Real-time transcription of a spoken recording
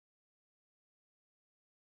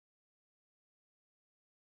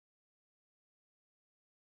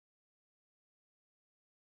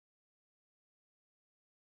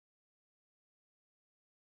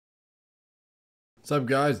What's up,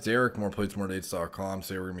 guys? Derek, moreplates.moredates.com.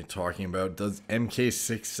 Today we're going to be talking about, does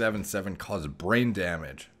MK-677 cause brain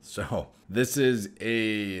damage? So this is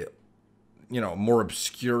a, more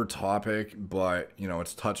obscure topic, but,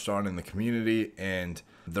 it's touched on in the community, and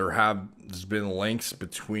there's been links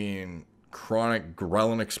between chronic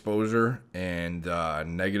Ghrelin exposure and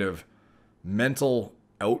negative mental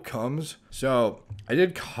outcomes. So I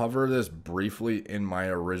did cover this briefly in my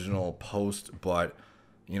original post, but,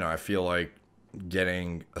 I feel like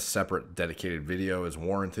getting a separate dedicated video is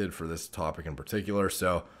warranted for this topic in particular.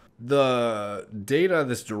 So the data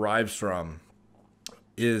this derives from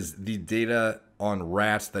is the data on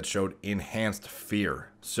rats that showed enhanced fear.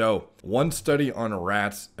 So one study on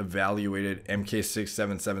rats evaluated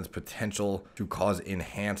MK-677's potential to cause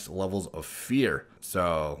enhanced levels of fear.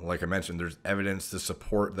 So like I mentioned, there's evidence to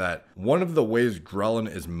support that one of the ways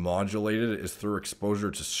Ghrelin is modulated is through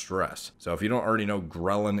exposure to stress. So if you don't already know,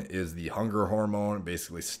 Ghrelin is the hunger hormone. It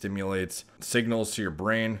basically stimulates signals to your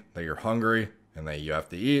brain that you're hungry and that you have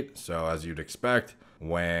to eat. So as you'd expect,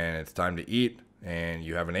 when it's time to eat and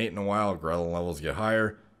you haven't eaten in a while, Ghrelin levels get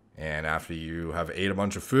higher. And after you have ate a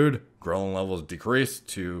bunch of food, Ghrelin levels decrease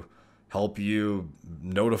to help you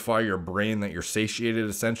notify your brain that you're satiated,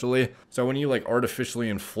 essentially. So when you artificially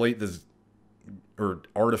inflate this or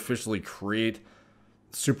artificially create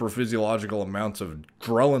super physiological amounts of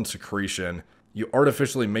Ghrelin secretion, you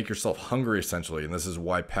artificially make yourself hungry, essentially. And this is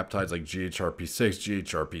why peptides like GHRP6,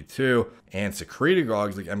 GHRP2, and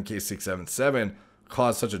secretagogues like MK-677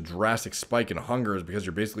 cause such a drastic spike in hunger, is because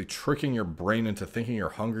you're basically tricking your brain into thinking you're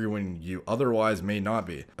hungry when you otherwise may not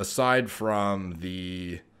be. Aside from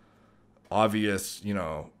the obvious,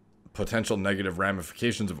 potential negative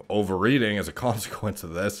ramifications of overeating as a consequence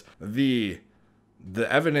of this, the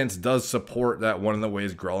evidence does support that one of the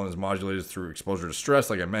ways Ghrelin is modulated through exposure to stress,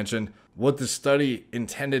 like I mentioned. What the study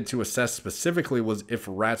intended to assess specifically was if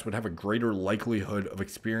rats would have a greater likelihood of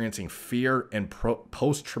experiencing fear and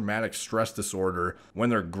post-traumatic stress disorder when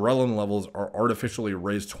their Ghrelin levels are artificially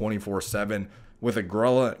raised 24/7 with a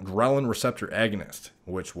Ghrelin receptor agonist,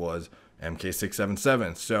 which was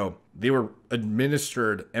MK-677. So they were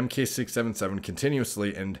administered MK-677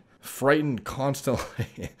 continuously and frightened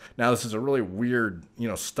constantly. Now, this is a really weird,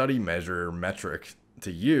 study metric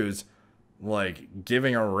to use, like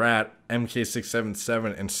giving a rat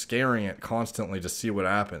MK-677 and scaring it constantly to see what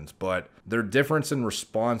happens. But their difference in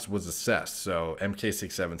response was assessed. So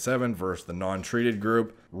MK-677 versus the non-treated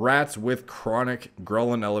group. Rats with chronic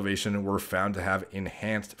Ghrelin elevation were found to have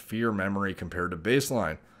enhanced fear memory compared to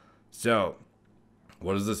baseline. So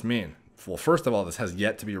what does this mean? Well, first of all, this has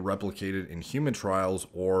yet to be replicated in human trials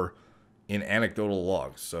or in anecdotal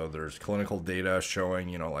logs. So there's clinical data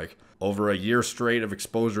showing, over a year straight of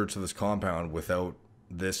exposure to this compound without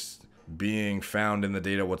this being found in the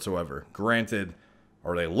data whatsoever. Granted,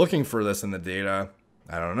 are they looking for this in the data?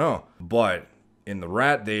 I don't know. But in the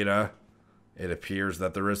rat data, it appears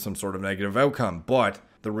that there is some sort of negative outcome. But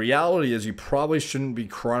the reality is you probably shouldn't be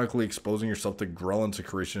chronically exposing yourself to Ghrelin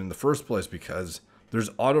secretion in the first place, because there's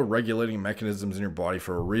auto-regulating mechanisms in your body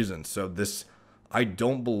for a reason. So this, I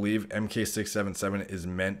don't believe MK-677 is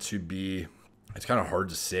meant to be, it's kind of hard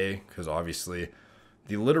to say, because obviously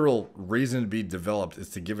the literal reason to be developed is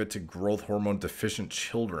to give it to growth hormone deficient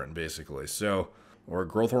children, basically. So, or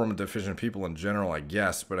growth hormone deficient people in general, I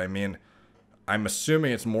guess. But I mean, I'm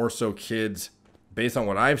assuming it's more so kids, based on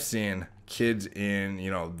what I've seen, kids in,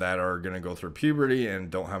 that are going to go through puberty and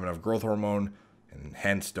don't have enough growth hormone and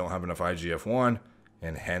hence don't have enough IGF-1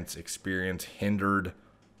 and hence experience hindered,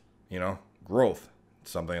 growth.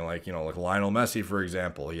 Something like Lionel Messi, for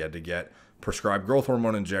example. He had to get prescribed growth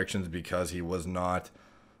hormone injections because he was not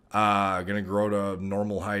going to grow to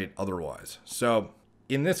normal height otherwise. So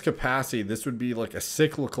in this capacity, this would be like a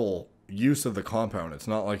cyclical use of the compound. It's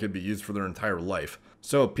not like it'd be used for their entire life.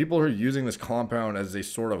 So people who are using this compound as a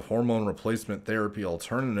sort of hormone replacement therapy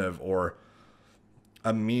alternative or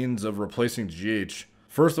a means of replacing GH,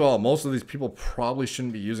 first of all, most of these people probably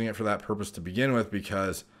shouldn't be using it for that purpose to begin with,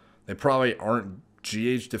 because they probably aren't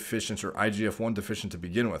GH deficient or IGF-1 deficient to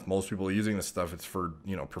begin with. Most people using this stuff, it's for,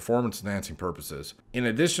 performance enhancing purposes. In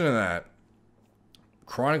addition to that,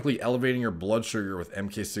 chronically elevating your blood sugar with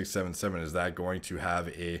MK-677, is that going to have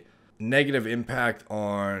a negative impact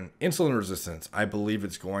on insulin resistance? I believe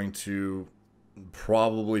it's going to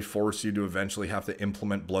probably force you to eventually have to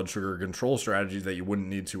implement blood sugar control strategies that you wouldn't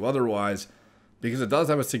need to otherwise, because it does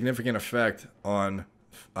have a significant effect on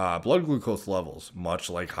blood glucose levels, much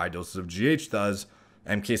like high doses of GH does.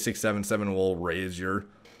 MK-677 will raise your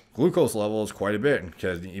glucose levels quite a bit and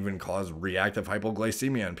can even cause reactive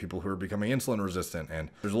hypoglycemia in people who are becoming insulin resistant. And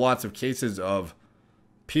there's lots of cases of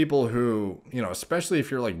people who, you know, especially if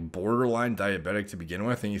you're like borderline diabetic to begin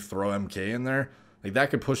with and you throw MK in there, like that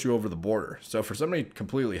could push you over the border. So for somebody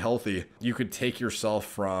completely healthy, you could take yourself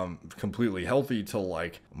from completely healthy to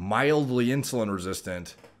like mildly insulin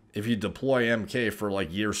resistant if you deploy MK for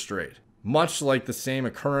like years straight. Much like the same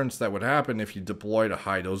occurrence that would happen if you deployed a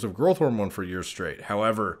high dose of growth hormone for years straight.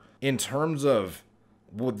 However, in terms of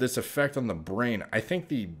would this affect on the brain, I think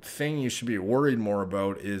the thing you should be worried more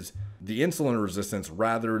about is the insulin resistance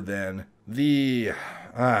rather than the,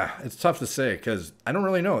 it's tough to say because I don't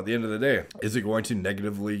really know at the end of the day. Is it going to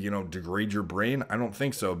negatively, you know, degrade your brain? I don't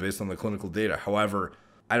think so based on the clinical data. However,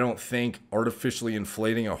 I don't think artificially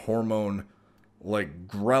inflating a hormone like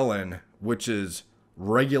ghrelin, which is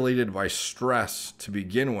regulated by stress to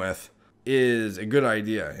begin with, is a good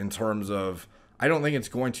idea in terms of, I don't think it's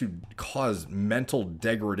going to cause mental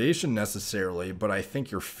degradation necessarily, but I think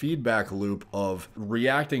your feedback loop of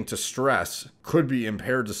reacting to stress could be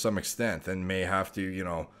impaired to some extent and may have to, you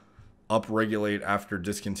know, upregulate after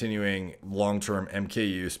discontinuing long-term MK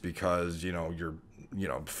use because, you know, your, you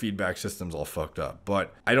know, feedback system's all fucked up.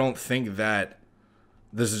 But I don't think that,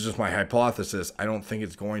 this is just my hypothesis, I don't think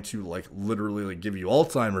it's going to like literally like give you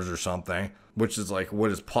Alzheimer's or something, which is like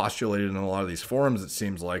what is postulated in a lot of these forums, it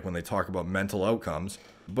seems like, when they talk about mental outcomes.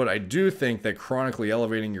 But I do think that chronically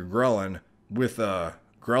elevating your ghrelin with a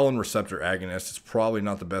ghrelin receptor agonist is probably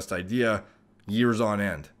not the best idea years on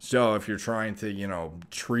end. So if you're trying to, you know,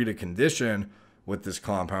 treat a condition with this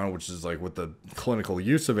compound, which is like what the clinical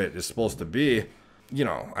use of it is supposed to be, you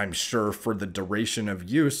know, I'm sure for the duration of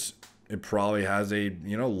use, it probably has a,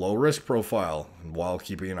 you know, low risk profile while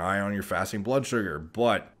keeping an eye on your fasting blood sugar.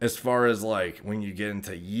 But as far as like when you get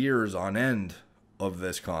into years on end of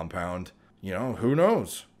this compound, you know, who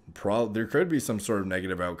knows? There could be some sort of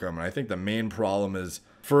negative outcome. And I think the main problem is,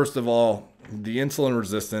 first of all, the insulin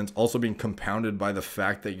resistance also being compounded by the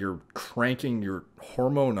fact that you're cranking your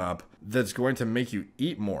hormone up that's going to make you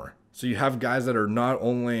eat more. So you have guys that are not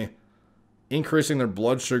only increasing their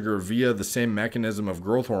blood sugar via the same mechanism of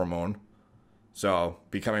growth hormone, so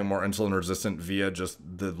becoming more insulin resistant via just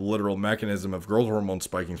the literal mechanism of growth hormone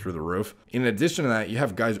spiking through the roof. In addition to that, you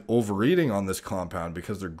have guys overeating on this compound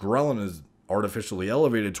because their ghrelin is artificially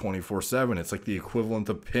elevated 24/7. It's like the equivalent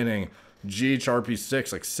of pinning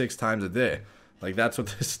GHRP6 like 6 times a day. Like that's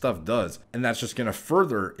what this stuff does. And that's just going to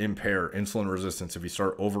further impair insulin resistance if you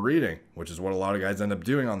start overeating, which is what a lot of guys end up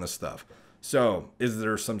doing on this stuff. So is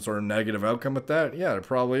there some sort of negative outcome with that? Yeah, it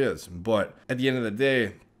probably is. But at the end of the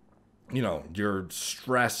day, you know, your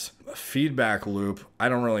stress feedback loop, I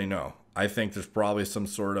don't really know. I think there's probably some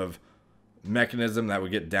sort of mechanism that would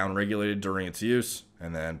get downregulated during its use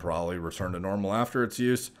and then probably return to normal after its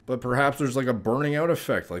use. But perhaps there's like a burning out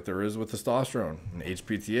effect like there is with testosterone and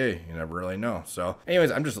HPTA. You never really know. So anyways,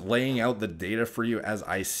 I'm just laying out the data for you as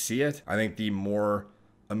I see it. I think the more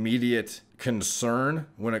immediate concern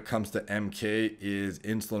when it comes to MK is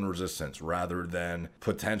insulin resistance rather than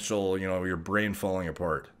potential, you know, your brain falling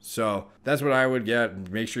apart. So that's what I would get.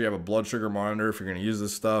 Make sure you have a blood sugar monitor if you're going to use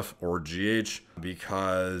this stuff, or GH,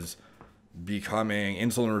 because becoming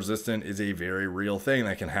insulin resistant is a very real thing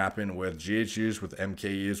that can happen with GH use, with MK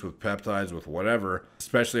use, with peptides, with whatever,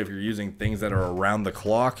 especially if you're using things that are around the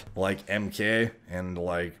clock like MK and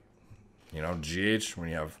like, you know, GH, when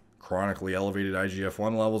you have chronically elevated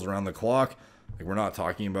IGF-1 levels around the clock. Like, we're not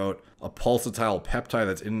talking about a pulsatile peptide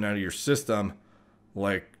that's in and out of your system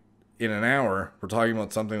like in an hour. We're talking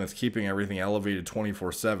about something that's keeping everything elevated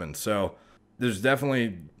 24/7. So there's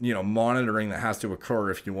definitely, you know, monitoring that has to occur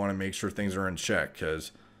if you want to make sure things are in check,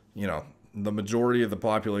 because, you know, the majority of the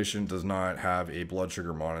population does not have a blood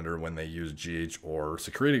sugar monitor when they use GH or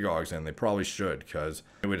secretagogues, and they probably should, because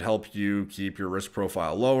it would help you keep your risk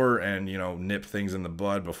profile lower and, you know, nip things in the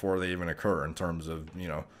bud before they even occur in terms of, you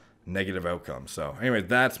know, negative outcomes. So anyway,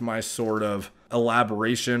 that's my sort of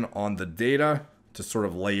elaboration on the data to sort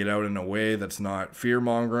of lay it out in a way that's not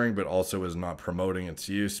fear-mongering, but also is not promoting its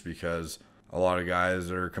use, because a lot of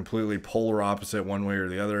guys are completely polar opposite one way or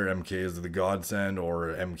the other. MK is the godsend, or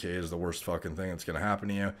MK is the worst fucking thing that's going to happen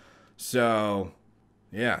to you. So,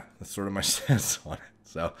 yeah, that's sort of my stance on it.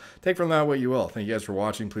 So, take from that what you will. Thank you guys for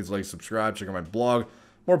watching. Please like, subscribe, check out my blog,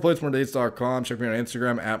 moreplatesmoredates.com. Check me out on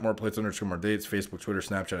Instagram, at moreplates_moredates, Facebook, Twitter,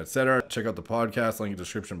 Snapchat, etc. Check out the podcast, link in the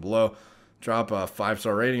description below. Drop a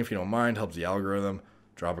 5-star rating if you don't mind. Helps the algorithm.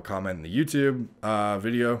 Drop a comment in the YouTube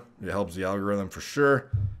video. It helps the algorithm for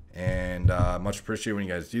sure. And much appreciated when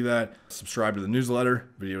you guys do that. Subscribe to the newsletter,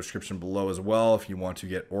 video description below as well, if you want to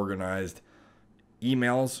get organized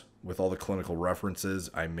emails with all the clinical references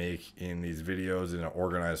I make in these videos in an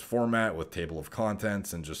organized format with table of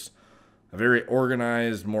contents and just a very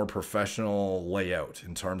organized, more professional layout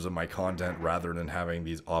in terms of my content rather than having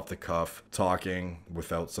these off the cuff talking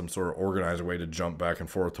without some sort of organized way to jump back and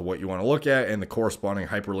forth to what you want to look at and the corresponding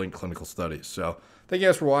hyperlink clinical studies. So thank you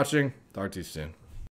guys for watching. Talk to you soon.